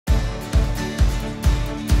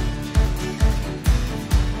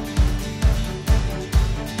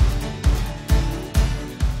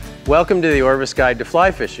Welcome to the Orvis Guide to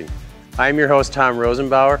Fly Fishing. I'm your host, Tom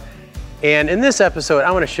Rosenbauer, and in this episode,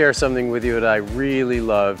 I want to share something with you that I really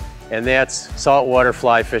love, and that's saltwater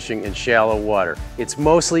fly fishing in shallow water. It's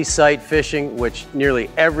mostly sight fishing, which nearly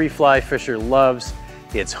every fly fisher loves.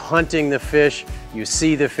 It's hunting the fish. You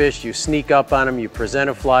see the fish, you sneak up on them, you present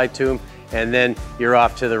a fly to them, and then you're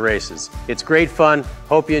off to the races. It's great fun.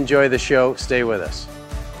 Hope you enjoy the show. Stay with us.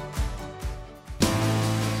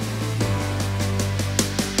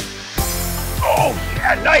 Oh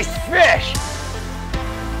yeah, nice fish!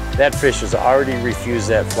 That fish has already refused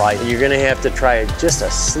that fly. You're gonna have to try just a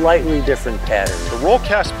slightly different pattern. The roll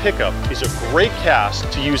cast pickup is a great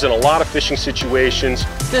cast to use in a lot of fishing situations.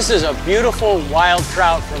 This is a beautiful wild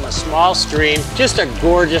trout from a small stream. Just a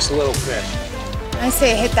gorgeous little fish. I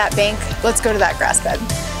say hit that bank. Let's go to that grass bed.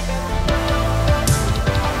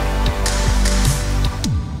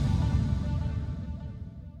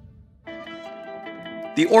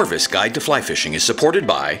 The Orvis Guide to Fly Fishing is supported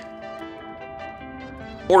by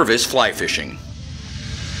Orvis Fly Fishing,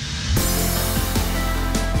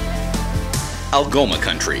 Algoma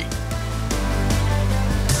Country,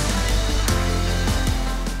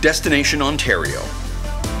 Destination Ontario,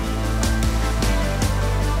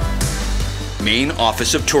 Maine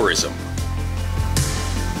Office of Tourism,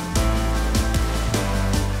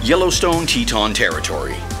 Yellowstone Teton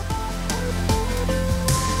Territory,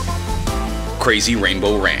 Crazy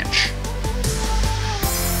Rainbow Ranch,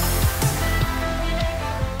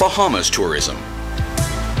 Bahamas Tourism,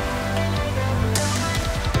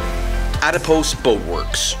 Adipose Boat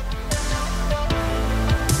Works,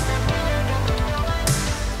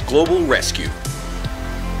 Global Rescue,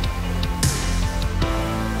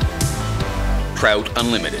 Trout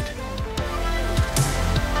Unlimited.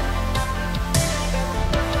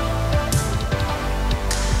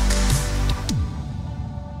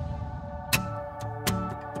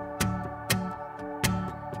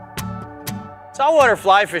 Saltwater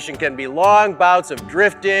fly fishing can be long bouts of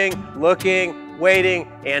drifting, looking,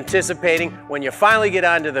 waiting, anticipating. When you finally get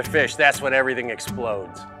onto the fish, that's when everything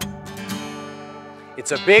explodes.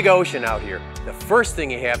 It's a big ocean out here. The first thing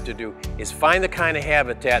you have to do is find the kind of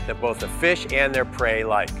habitat that both the fish and their prey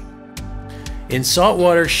like. In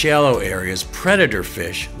saltwater shallow areas, predator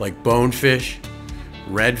fish like bonefish,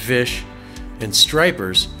 redfish, and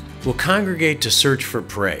stripers will congregate to search for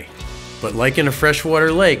prey. But like in a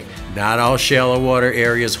freshwater lake, not all shallow water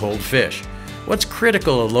areas hold fish. What's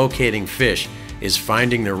critical of locating fish is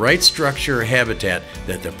finding the right structure or habitat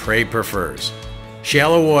that the prey prefers.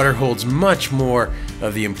 Shallow water holds much more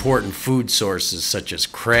of the important food sources such as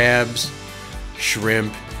crabs,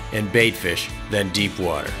 shrimp, and baitfish than deep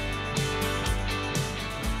water.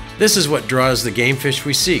 This is what draws the game fish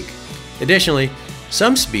we seek. Additionally,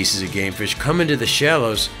 some species of game fish come into the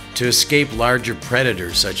shallows to escape larger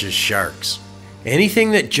predators such as sharks.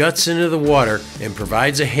 Anything that juts into the water and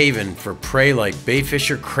provides a haven for prey like baitfish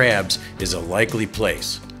or crabs is a likely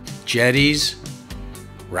place. Jetties,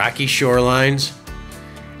 rocky shorelines,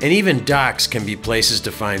 and even docks can be places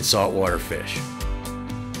to find saltwater fish.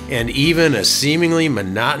 And even a seemingly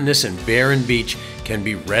monotonous and barren beach can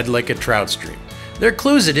be red like a trout stream. There are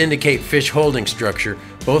clues that indicate fish holding structure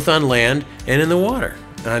both on land and in the water.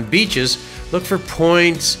 On beaches, look for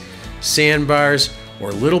points, sandbars,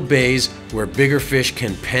 or little bays where bigger fish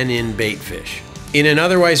can pen in bait fish. In an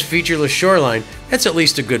otherwise featureless shoreline, that's at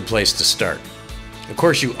least a good place to start. Of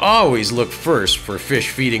course, you always look first for fish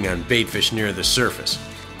feeding on bait fish near the surface,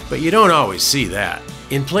 but you don't always see that.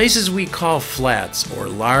 In places we call flats or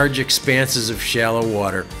large expanses of shallow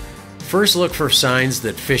water, first look for signs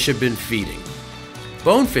that fish have been feeding.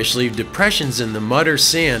 Bonefish leave depressions in the mud or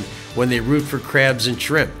sand when they root for crabs and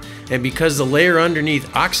shrimp, and because the layer underneath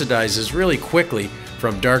oxidizes really quickly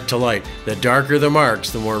from dark to light, the darker the marks,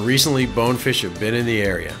 the more recently bonefish have been in the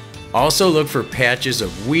area. Also look for patches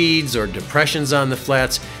of weeds or depressions on the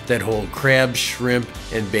flats that hold crabs, shrimp,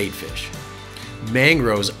 and baitfish.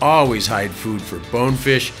 Mangroves always hide food for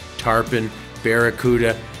bonefish, tarpon,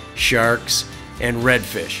 barracuda, sharks, and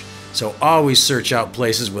redfish. So always search out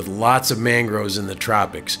places with lots of mangroves in the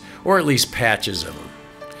tropics, or at least patches of them.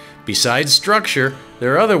 Besides structure,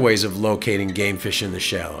 there are other ways of locating game fish in the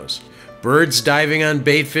shallows. Birds diving on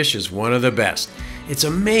baitfish is one of the best. It's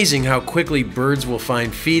amazing how quickly birds will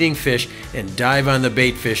find feeding fish and dive on the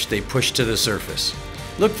baitfish they push to the surface.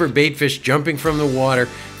 Look for baitfish jumping from the water,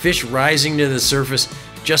 fish rising to the surface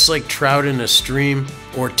just like trout in a stream,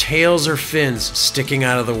 or tails or fins sticking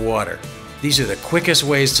out of the water. These are the quickest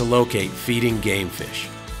ways to locate feeding game fish.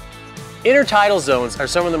 Intertidal zones are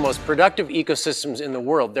some of the most productive ecosystems in the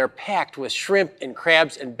world. They're packed with shrimp and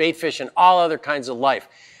crabs and baitfish and all other kinds of life.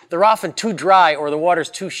 They're often too dry or the water's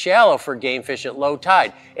too shallow for game fish at low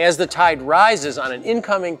tide. As the tide rises on an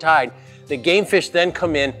incoming tide, the game fish then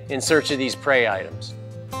come in search of these prey items.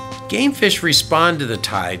 Game fish respond to the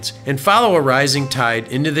tides and follow a rising tide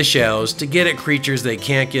into the shallows to get at creatures they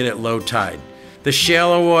can't get at low tide. The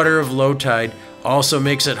shallow water of low tide also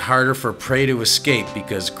makes it harder for prey to escape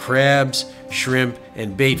because crabs, shrimp,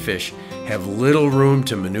 and baitfish have little room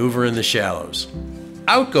to maneuver in the shallows.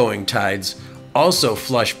 Outgoing tides also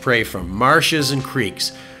flush prey from marshes and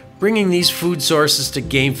creeks, bringing these food sources to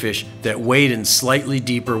game fish that wade in slightly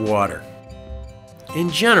deeper water. In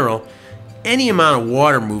general, any amount of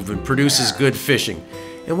water movement produces good fishing,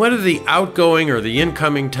 and whether the outgoing or the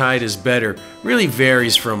incoming tide is better really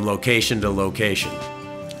varies from location to location.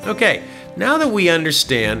 Okay, now that we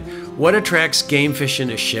understand what attracts game fish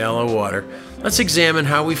into shallow water, let's examine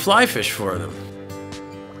how we fly fish for them.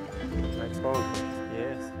 Nice bonefish,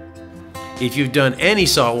 yes. If you've done any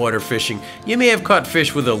saltwater fishing, you may have caught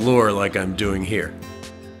fish with a lure like I'm doing here.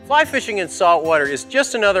 Fly fishing in saltwater is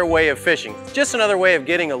just another way of fishing, just another way of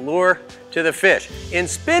getting a lure to the fish. In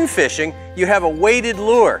spin fishing, you have a weighted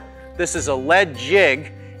lure. This is a lead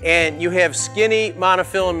jig, and you have skinny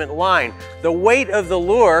monofilament line. The weight of the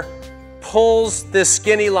lure pulls this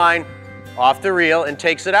skinny line off the reel and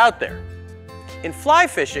takes it out there. In fly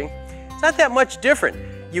fishing, it's not that much different.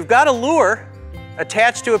 You've got a lure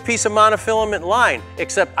attached to a piece of monofilament line,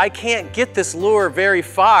 except I can't get this lure very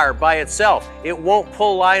far by itself. It won't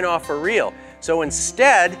pull line off a reel. So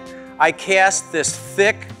instead, I cast this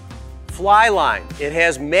thick fly line. It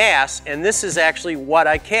has mass, and this is actually what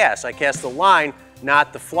I cast. I cast the line,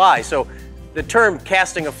 not the fly. So the term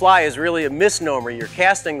casting a fly is really a misnomer. You're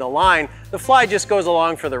casting the line, the fly just goes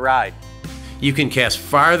along for the ride. You can cast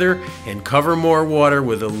farther and cover more water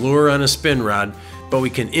with a lure on a spin rod, but we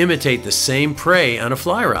can imitate the same prey on a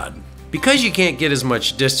fly rod. Because you can't get as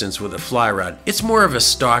much distance with a fly rod, it's more of a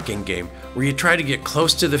stalking game where you try to get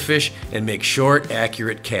close to the fish and make short,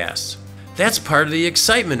 accurate casts. That's part of the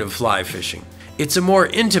excitement of fly fishing. It's a more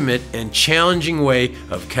intimate and challenging way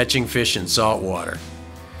of catching fish in salt water.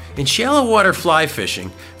 In shallow water fly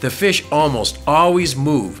fishing, the fish almost always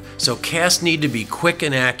move, so casts need to be quick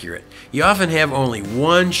and accurate. You often have only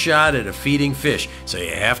one shot at a feeding fish, so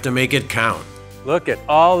you have to make it count. Look at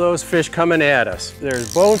all those fish coming at us.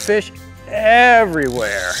 There's bonefish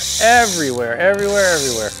everywhere, everywhere, everywhere,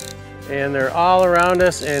 everywhere. And they're all around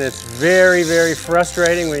us, and it's very, very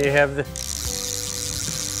frustrating when you have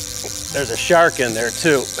there's a shark in there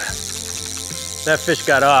too. That fish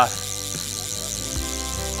got off.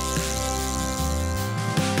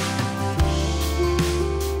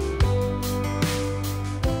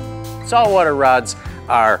 Saltwater rods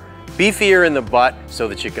are beefier in the butt so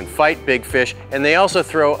that you can fight big fish, and they also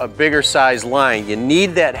throw a bigger size line. You need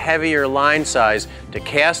that heavier line size to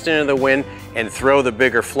cast into the wind and throw the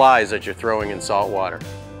bigger flies that you're throwing in saltwater.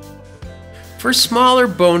 For smaller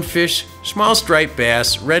bonefish, small striped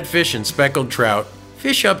bass, redfish, and speckled trout,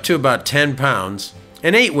 fish up to about 10 pounds,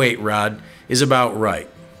 an 8-weight rod is about right.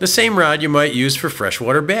 The same rod you might use for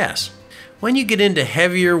freshwater bass. When you get into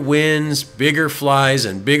heavier winds, bigger flies,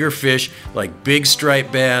 and bigger fish like big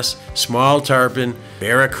striped bass, small tarpon,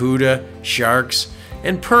 barracuda, sharks,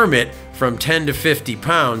 and permit from 10 to 50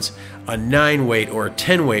 pounds, a 9-weight or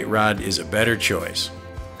 10-weight rod is a better choice.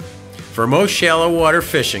 For most shallow water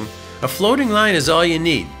fishing, a floating line is all you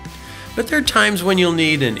need. But there are times when you'll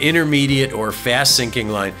need an intermediate or fast sinking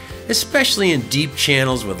line, especially in deep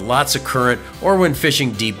channels with lots of current or when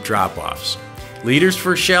fishing deep drop-offs. Leaders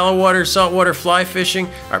for shallow water saltwater fly fishing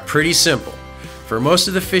are pretty simple. For most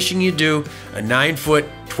of the fishing you do, a 9-foot,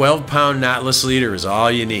 12-pound knotless leader is all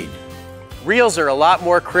you need. Reels are a lot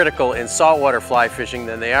more critical in saltwater fly fishing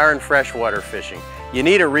than they are in freshwater fishing. You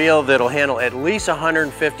need a reel that'll handle at least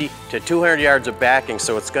 150 to 200 yards of backing,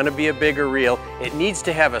 so it's going to be a bigger reel. It needs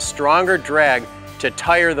to have a stronger drag to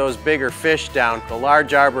tire those bigger fish down. The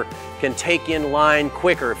large arbor can take in line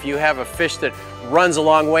quicker. If you have a fish that runs a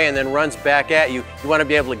long way and then runs back at you, you want to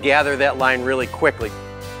be able to gather that line really quickly.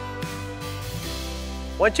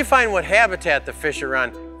 Once you find what habitat the fish are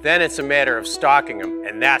on, then it's a matter of stalking them,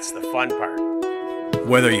 and that's the fun part.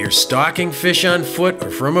 Whether you're stalking fish on foot or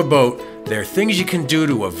from a boat, there are things you can do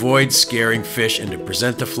to avoid scaring fish and to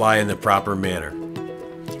present the fly in the proper manner.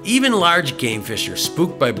 Even large game fish are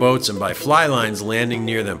spooked by boats and by fly lines landing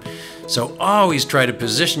near them, so always try to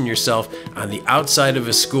position yourself on the outside of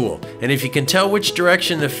a school, and if you can tell which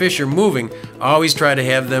direction the fish are moving, always try to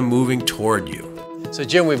have them moving toward you. So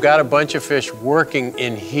Jim, we've got a bunch of fish working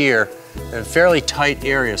in here. a fairly tight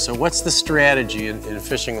area. So what's the strategy in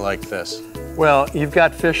fishing like this? Well, you've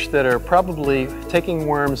got fish that are probably taking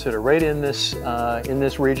worms that are right in this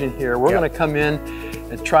region here. We're going to come in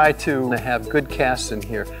and try to have good casts in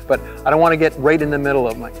here, but I don't want to get right in the middle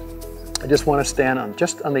of them. I just want to stand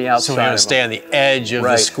just on the outside. So we want to stay on the edge of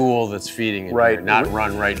the school that's feeding in here, not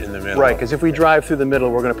run right in the middle. Right, because if we drive through the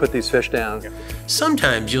middle, we're going to put these fish down.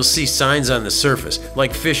 Sometimes you'll see signs on the surface,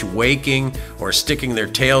 like fish waking or sticking their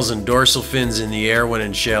tails and dorsal fins in the air when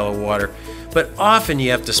in shallow water, but often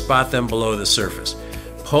you have to spot them below the surface.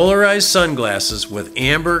 Polarized sunglasses with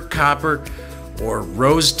amber, copper, or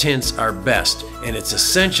rose tints are best, and it's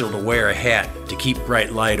essential to wear a hat to keep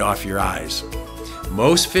bright light off your eyes.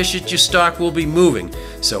 Most fish that you stalk will be moving,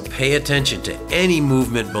 so pay attention to any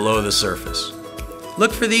movement below the surface.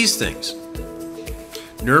 Look for these things: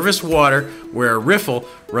 nervous water where a riffle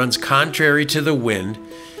runs contrary to the wind,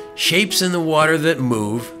 shapes in the water that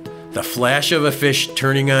move, the flash of a fish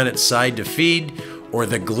turning on its side to feed, or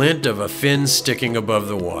the glint of a fin sticking above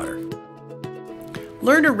the water.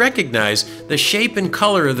 Learn to recognize the shape and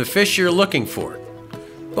color of the fish you're looking for.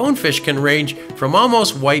 Bonefish can range from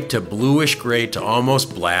almost white to bluish gray to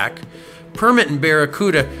almost black. Permit and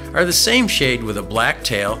barracuda are the same shade with a black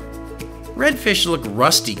tail. Redfish look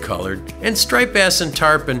rusty colored, and striped bass and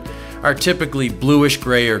tarpon are typically bluish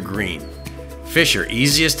gray or green. Fish are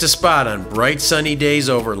easiest to spot on bright sunny days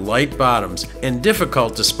over light bottoms and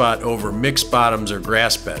difficult to spot over mixed bottoms or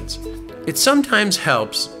grass beds. It sometimes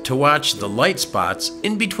helps to watch the light spots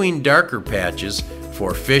in between darker patches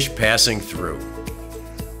for fish passing through.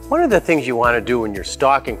 One of the things you want to do when you're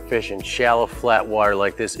stalking fish in shallow, flat water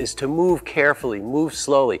like this is to move carefully, move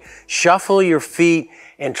slowly. Shuffle your feet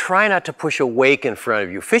and try not to push a wake in front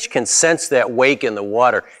of you. Fish can sense that wake in the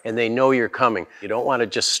water and they know you're coming. You don't want to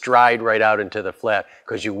just stride right out into the flat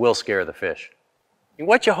because you will scare the fish. And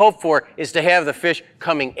what you hope for is to have the fish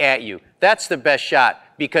coming at you. That's the best shot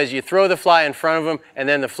because you throw the fly in front of them and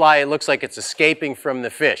then the fly, it looks like it's escaping from the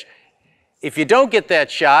fish. If you don't get that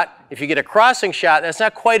shot, if you get a crossing shot, that's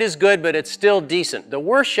not quite as good, but it's still decent. The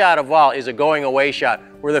worst shot of all is a going away shot,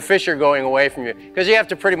 where the fish are going away from you, because you have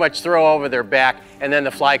to pretty much throw over their back, and then the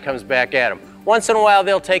fly comes back at them. Once in a while,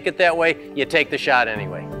 they'll take it that way. You take the shot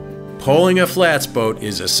anyway. Poling a flats boat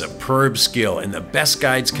is a superb skill, and the best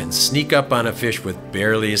guides can sneak up on a fish with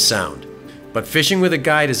barely a sound. But fishing with a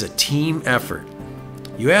guide is a team effort.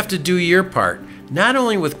 You have to do your part, not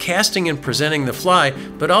only with casting and presenting the fly,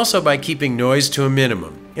 but also by keeping noise to a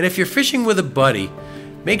minimum. And if you're fishing with a buddy,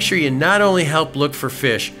 make sure you not only help look for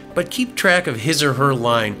fish, but keep track of his or her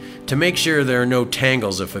line to make sure there are no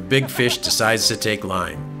tangles if a big fish decides to take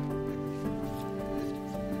line.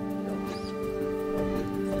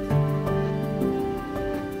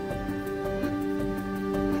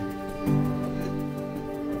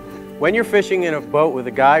 When you're fishing in a boat with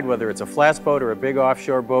a guide, whether it's a flats boat or a big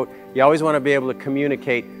offshore boat, you always want to be able to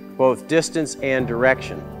communicate both distance and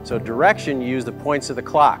direction. So direction, you use the points of the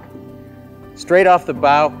clock. Straight off the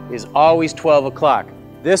bow is always 12 o'clock.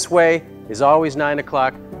 This way is always 9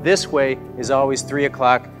 o'clock. This way is always 3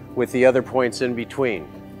 o'clock with the other points in between.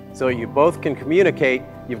 So you both can communicate,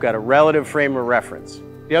 you've got a relative frame of reference.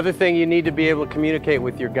 The other thing you need to be able to communicate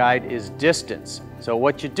with your guide is distance. So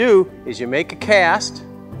what you do is you make a cast.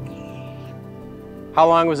 How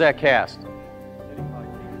long was that cast?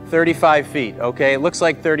 35 feet, okay? It looks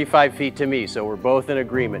like 35 feet to me, so we're both in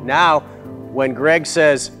agreement. Now, when Greg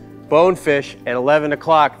says bonefish at 11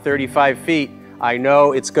 o'clock, 35 feet, I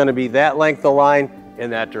know it's going to be that length of line in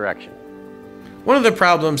that direction. One of the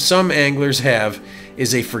problems some anglers have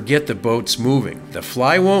is they forget the boat's moving. The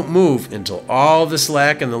fly won't move until all the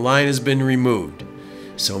slack in the line has been removed.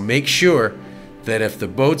 So make sure that if the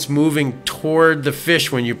boat's moving toward the fish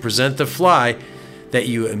when you present the fly, that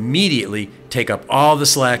you immediately take up all the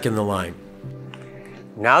slack in the line.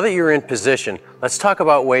 Now that you're in position, let's talk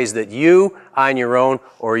about ways that you on your own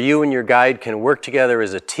or you and your guide can work together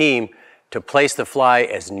as a team to place the fly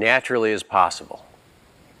as naturally as possible.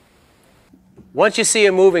 Once you see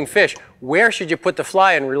a moving fish, where should you put the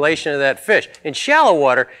fly in relation to that fish? In shallow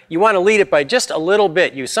water, you want to lead it by just a little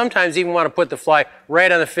bit. You sometimes even want to put the fly right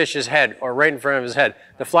on the fish's head or right in front of his head.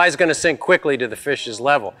 The fly is going to sink quickly to the fish's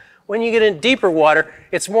level. When you get in deeper water,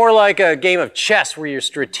 it's more like a game of chess where you're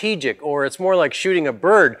strategic, or it's more like shooting a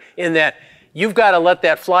bird in that you've got to let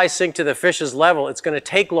that fly sink to the fish's level. It's going to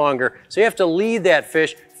take longer, so you have to lead that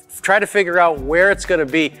fish, try to figure out where it's going to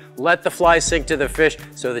be, let the fly sink to the fish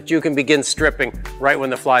so that you can begin stripping right when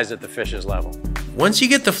the fly's at the fish's level. Once you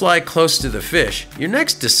get the fly close to the fish, your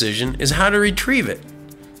next decision is how to retrieve it.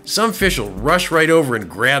 Some fish will rush right over and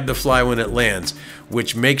grab the fly when it lands,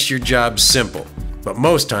 which makes your job simple. but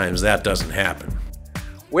most times that doesn't happen.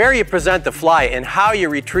 Where you present the fly and how you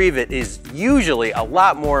retrieve it is usually a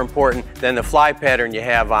lot more important than the fly pattern you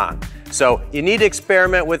have on. So you need to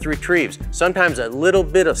experiment with retrieves. Sometimes a little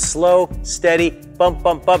bit of slow, steady, bump,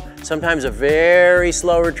 bump, bump. Sometimes a very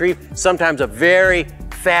slow retrieve. Sometimes a very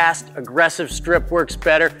fast, aggressive strip works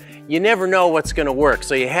better. You never know what's going to work,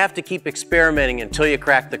 so you have to keep experimenting until you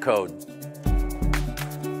crack the code.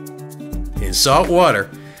 In salt water,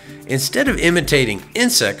 instead of imitating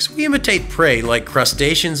insects, we imitate prey like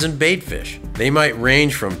crustaceans and baitfish. They might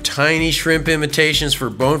range from tiny shrimp imitations for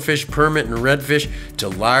bonefish, permit, and redfish to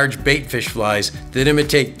large baitfish flies that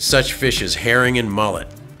imitate such fish as herring and mullet.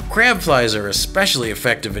 Crab flies are especially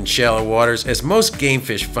effective in shallow waters, as most game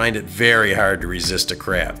fish find it very hard to resist a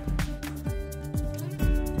crab.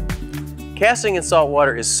 Casting in salt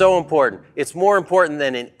water is so important. It's more important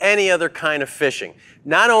than in any other kind of fishing.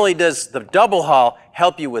 Not only does the double haul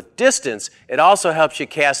help you with distance, it also helps you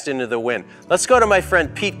cast into the wind. Let's go to my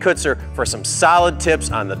friend Pete Kutzer for some solid tips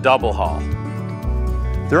on the double haul.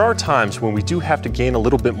 There are times when we do have to gain a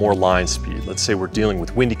little bit more line speed. Let's say we're dealing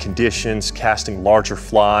with windy conditions, casting larger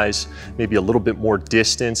flies, maybe a little bit more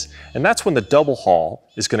distance, and that's when the double haul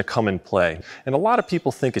is going to come in play. And a lot of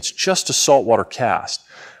people think it's just a saltwater cast.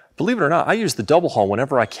 Believe it or not, I use the double haul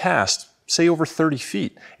whenever I cast, say over 30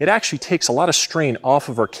 feet. It actually takes a lot of strain off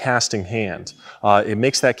of our casting hand. It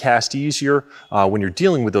makes that cast easier when you're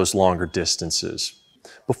dealing with those longer distances.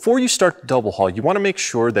 Before you start the double haul, you want to make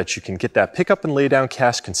sure that you can get that pick up and lay down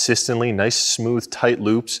cast consistently, nice, smooth, tight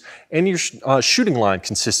loops, and your shooting line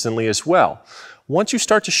consistently as well. Once you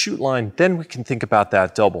start to shoot line, then we can think about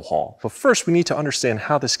that double haul. But first, we need to understand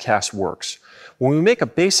how this cast works. When we make a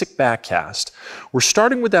basic back cast, we're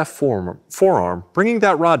starting with that forearm, bringing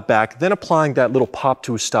that rod back, then applying that little pop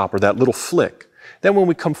to a stop or that little flick. Then when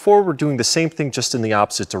we come forward, we're doing the same thing just in the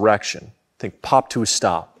opposite direction. Think pop to a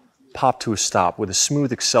stop with a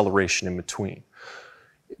smooth acceleration in between.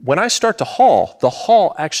 When I start to haul, the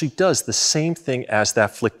haul actually does the same thing as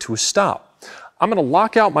that flick to a stop. I'm going to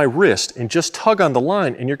lock out my wrist and just tug on the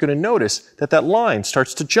line, and you're going to notice that that line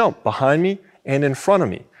starts to jump behind me and in front of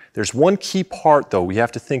me. There's one key part, though, we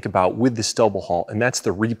have to think about with this double haul, and that's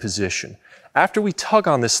the reposition. After we tug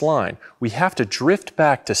on this line, we have to drift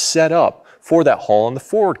back to set up for that haul on the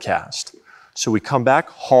forward cast. So we come back,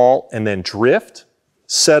 haul, and then drift,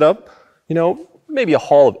 set up, maybe a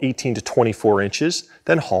haul of 18 to 24 inches,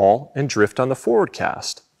 then haul and drift on the forward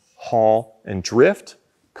cast. Haul and drift,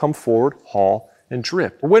 come forward, haul, and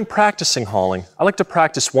drift. When practicing hauling, I like to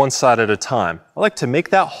practice one side at a time. I like to make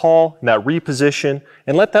that haul and that reposition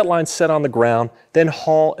and let that line set on the ground, then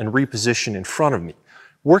haul and reposition in front of me,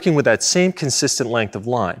 working with that same consistent length of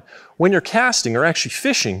line. When you're casting or actually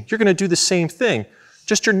fishing, you're going to do the same thing,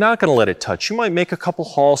 just you're not going to let it touch. You might make a couple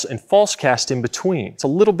hauls and false cast in between. It's a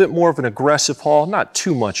little bit more of an aggressive haul, not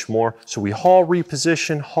too much more. So we haul,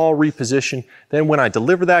 reposition. Then when I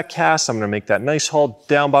deliver that cast, I'm going to make that nice haul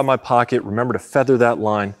down by my pocket. Remember to feather that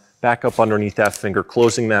line back up underneath that finger,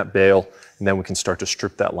 closing that bail, and then we can start to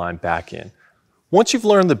strip that line back in. Once you've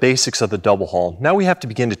learned the basics of the double haul, now we have to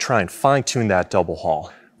begin to try and fine-tune that double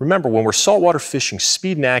haul. Remember, when we're saltwater fishing,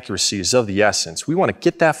 speed and accuracy is of the essence. We want to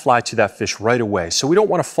get that fly to that fish right away, so we don't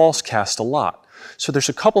want to false cast a lot. So there's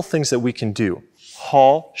a couple things that we can do.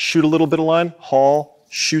 Haul, shoot a little bit of line, haul,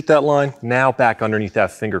 shoot that line, now back underneath that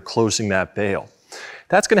finger, closing that bail.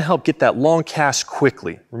 That's going to help get that long cast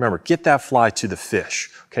quickly. Remember, get that fly to the fish,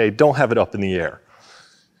 okay? Don't have it up in the air.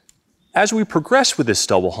 As we progress with this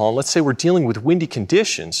double haul, let's say we're dealing with windy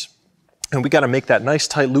conditions, and we got to make that nice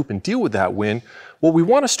tight loop and deal with that wind. What we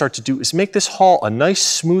want to start to do is make this haul a nice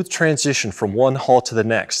smooth transition from one haul to the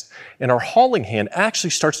next. And our hauling hand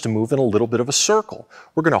actually starts to move in a little bit of a circle.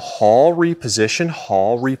 We're going to haul, reposition,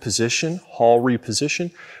 haul, reposition, haul,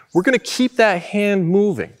 reposition. We're going to keep that hand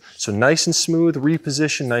moving. So nice and smooth,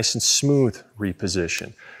 reposition, nice and smooth,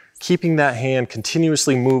 reposition. Keeping that hand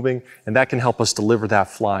continuously moving, and that can help us deliver that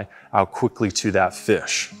fly out quickly to that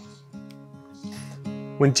fish.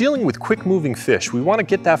 When dealing with quick-moving fish, we want to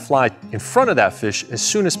get that fly in front of that fish as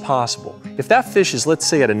soon as possible. If that fish is, let's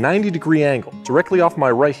say, at a 90-degree angle, directly off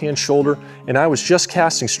my right-hand shoulder, and I was just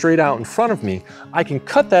casting straight out in front of me, I can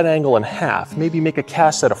cut that angle in half, maybe make a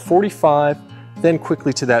cast at a 45, then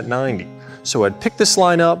quickly to that 90. So I'd pick this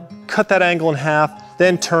line up, cut that angle in half,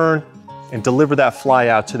 then turn, and deliver that fly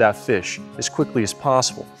out to that fish as quickly as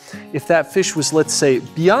possible. If that fish was, let's say,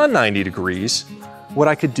 beyond 90 degrees, what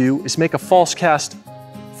I could do is make a false cast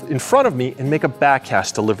in front of me and make a back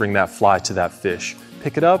cast delivering that fly to that fish.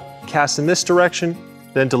 Pick it up, cast in this direction,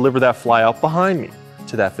 then deliver that fly out behind me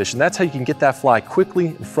to that fish. And that's how you can get that fly quickly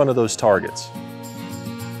in front of those targets.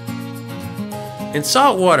 In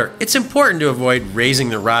saltwater, it's important to avoid raising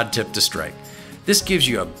the rod tip to strike. This gives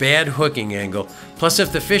you a bad hooking angle, plus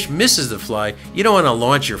if the fish misses the fly, you don't want to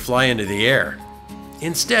launch your fly into the air.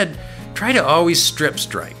 Instead, try to always strip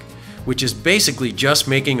strike, which is basically just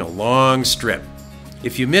making a long strip.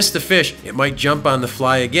 If you miss the fish, it might jump on the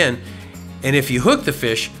fly again, and if you hook the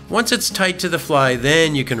fish, once it's tight to the fly,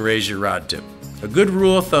 then you can raise your rod tip. A good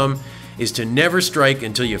rule of thumb is to never strike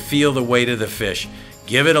until you feel the weight of the fish.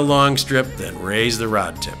 Give it a long strip, then raise the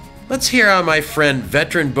rod tip. Let's hear how my friend,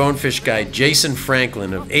 veteran bonefish guide Jason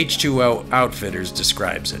Franklin of H2O Outfitters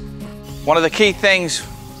describes it. One of the key things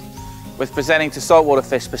with presenting to saltwater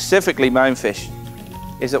fish, specifically bonefish,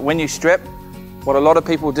 is that when you strip, what a lot of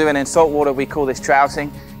people do, and in saltwater we call this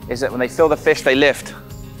trouting, is that when they feel the fish, they lift.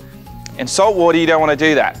 In saltwater, you don't want to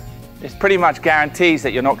do that. It pretty much guarantees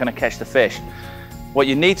that you're not going to catch the fish. What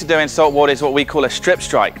you need to do in saltwater is what we call a strip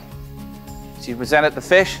strike. So you present at the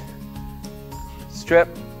fish, strip,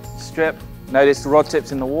 strip, notice the rod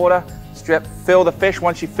tips in the water, strip, feel the fish.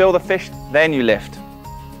 Once you feel the fish, then you lift.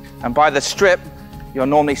 And by the strip, you're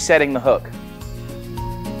normally setting the hook.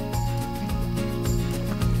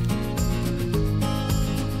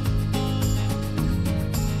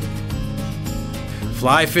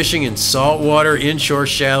 Fly fishing in saltwater inshore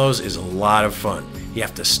shallows is a lot of fun. You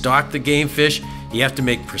have to stalk the game fish, you have to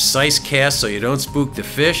make precise casts so you don't spook the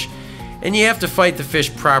fish, and you have to fight the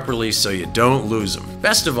fish properly so you don't lose them.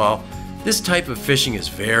 Best of all, this type of fishing is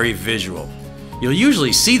very visual. You'll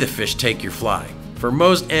usually see the fish take your fly. For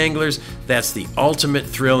most anglers, that's the ultimate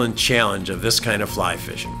thrill and challenge of this kind of fly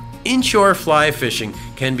fishing. Inshore fly fishing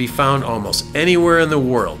can be found almost anywhere in the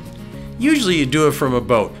world. Usually you do it from a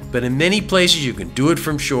boat, but in many places you can do it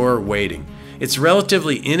from shore wading. It's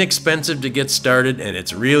relatively inexpensive to get started, and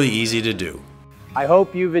it's really easy to do. I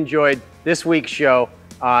hope you've enjoyed this week's show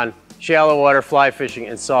on shallow water fly fishing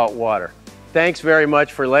in salt water. Thanks very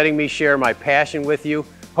much for letting me share my passion with you.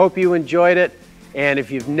 Hope you enjoyed it. And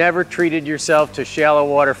if you've never treated yourself to shallow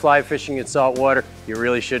water fly fishing in salt water, you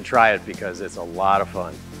really should try it because it's a lot of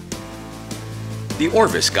fun. The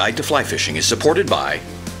Orvis Guide to Fly Fishing is supported by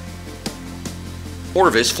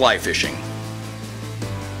Orvis Fly Fishing,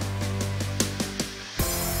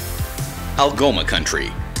 Algoma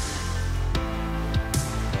Country,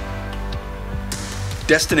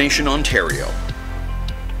 Destination Ontario,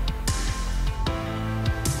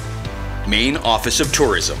 Maine Office of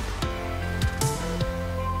Tourism,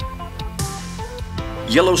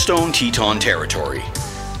 Yellowstone Teton Territory,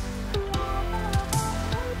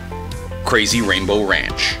 Crazy Rainbow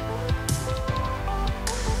Ranch,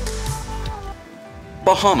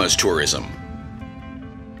 Bahamas Tourism,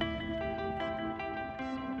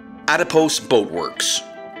 Adipose Boat Works,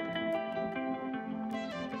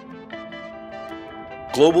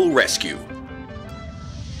 Global Rescue,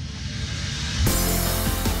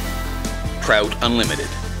 Trout Unlimited.